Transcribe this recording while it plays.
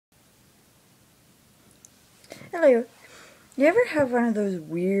Hello. You ever have one of those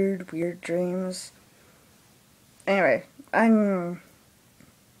weird dreams? Anyway, I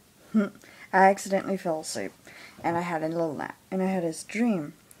accidentally fell asleep, and I had a little nap, and I had this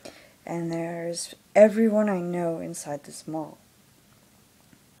dream, and there's everyone I know inside this mall,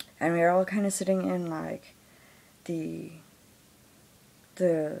 and we are all kind of sitting in like the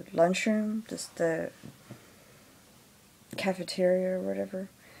lunchroom, just the cafeteria or whatever,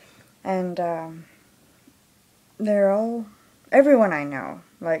 and they're all everyone I know,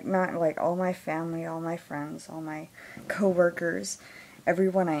 like not like all my family, all my friends, all my coworkers,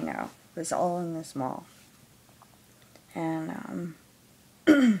 everyone I know was all in this mall. And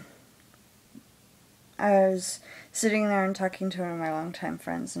I was sitting there and talking to one of my longtime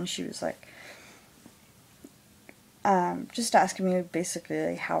friends, and she was like, just asking me basically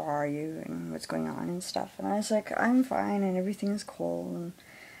like, how are you and what's going on and stuff. And I was like, I'm fine and everything's cool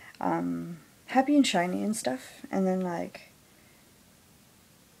and happy and shiny and stuff. And then like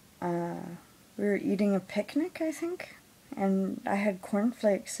we were eating a picnic, I think, and I had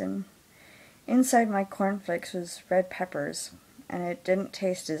cornflakes, and inside my cornflakes was red peppers, and it didn't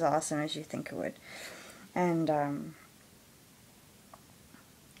taste as awesome as you think it would. And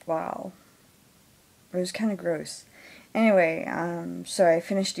wow, it was kind of gross. Anyway, so I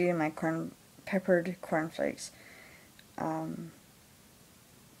finished eating my peppered cornflakes, and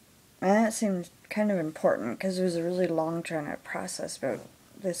that seemed kind of important because it was a really long drawn out process about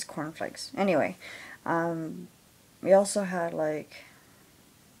this cornflakes. Anyway, we also had like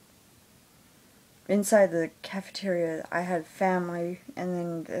inside the cafeteria I had family, and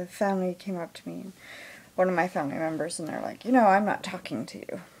then the family came up to me, one of my family members, and they're like, I'm not talking to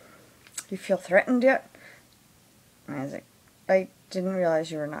you. You feel threatened yet? And I was like, I didn't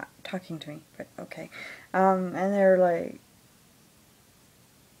realize you were not talking to me, but okay. And they're like,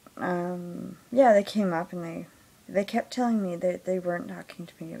 yeah, they came up and they kept telling me that they weren't talking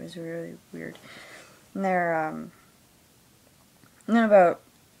to me. It was really weird. And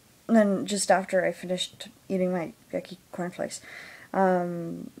then just after I finished eating my yucky cornflakes,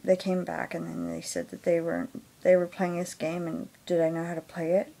 they came back and then they said that they were playing this game and did I know how to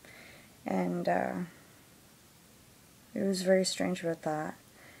play it? And it was very strange about that.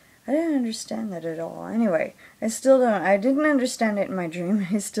 I didn't understand that at all. Anyway, I didn't understand it in my dream.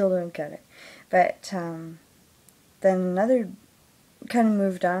 I still don't get it. But then another kind of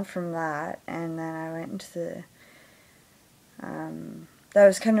moved on from that, and then I went into the that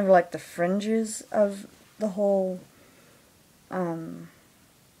was kind of like the fringes of the whole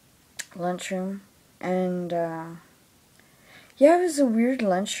lunchroom, and yeah, it was a weird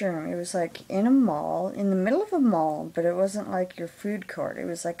lunchroom. It was like in a mall, in the middle of a mall, but it wasn't like your food court. It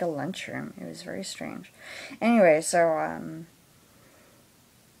was like a lunchroom. It was very strange. Anyway, so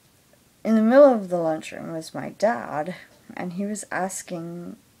in the middle of the lunchroom was my dad, and he was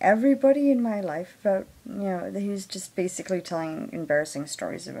asking everybody in my life about, he was just basically telling embarrassing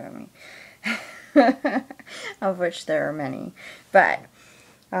stories about me, of which there are many. But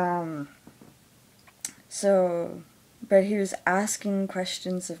but he was asking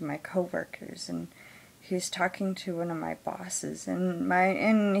questions of my coworkers, and he was talking to one of my bosses,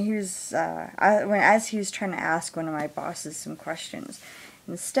 and he was as he was trying to ask one of my bosses some questions,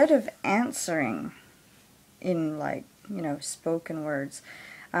 instead of answering in like spoken words,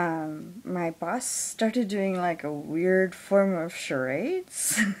 my boss started doing like a weird form of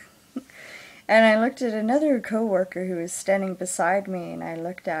charades. And I looked at another coworker who was standing beside me, and I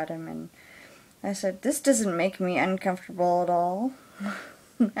looked at him and I said, "This doesn't make me uncomfortable at all."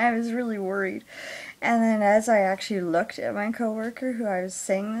 I was really worried. And then as I actually looked at my coworker who I was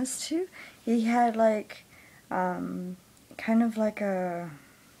saying this to, he had like kind of like a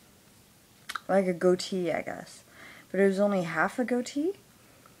goatee, I guess. But it was only half a goatee.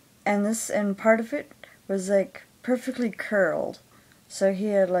 And part of it was like perfectly curled. So he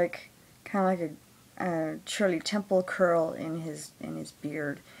had like kind of like a Shirley Temple curl in his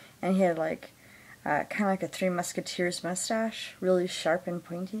beard, and he had like kind of like a Three Musketeers mustache, really sharp and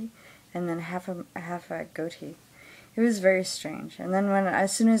pointy, and then half a goatee. It was very strange. And then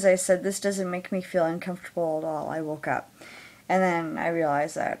as soon as I said, "This doesn't make me feel uncomfortable at all," I woke up, and then I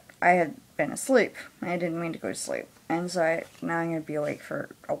realized that I had been asleep. I didn't mean to go to sleep, and so now I'm gonna be awake for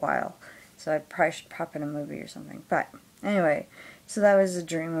a while. So I probably should pop in a movie or something. But anyway, so that was a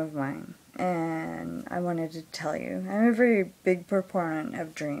dream of mine, and I wanted to tell you. I'm a very big proponent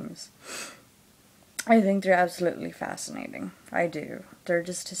of dreams. I think they're absolutely fascinating. I do. They're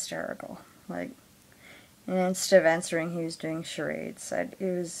just hysterical. Like, and instead of answering, he was doing charades. It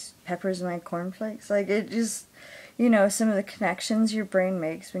was peppers in my cornflakes. Like, it just, some of the connections your brain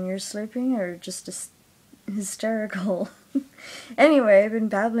makes when you're sleeping are just hysterical. Anyway, I've been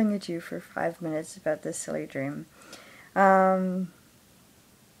babbling at you for 5 minutes about this silly dream. Yeah,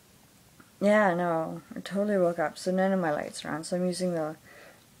 no, I totally woke up, so none of my lights are on, so I'm using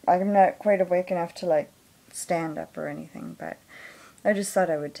I'm not quite awake enough to, like, stand up or anything, but I just thought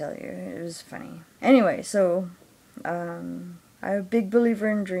I would tell you. It was funny. Anyway, so, I'm a big believer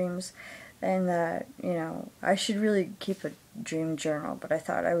in dreams, and that, you know, I should really keep a dream journal, but I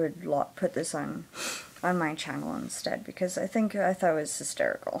thought I would put this on my channel instead, because I thought it was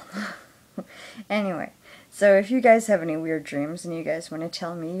hysterical. Anyway, so if you guys have any weird dreams and you guys want to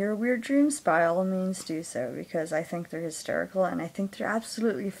tell me your weird dreams, by all means do so, because I think they're hysterical and I think they're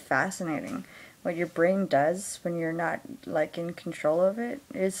absolutely fascinating. What your brain does when you're not, like, in control of it,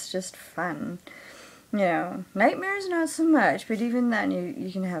 it's just fun. You know, nightmares not so much, but even then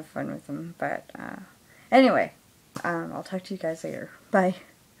you can have fun with them. But anyway, I'll talk to you guys later. Bye.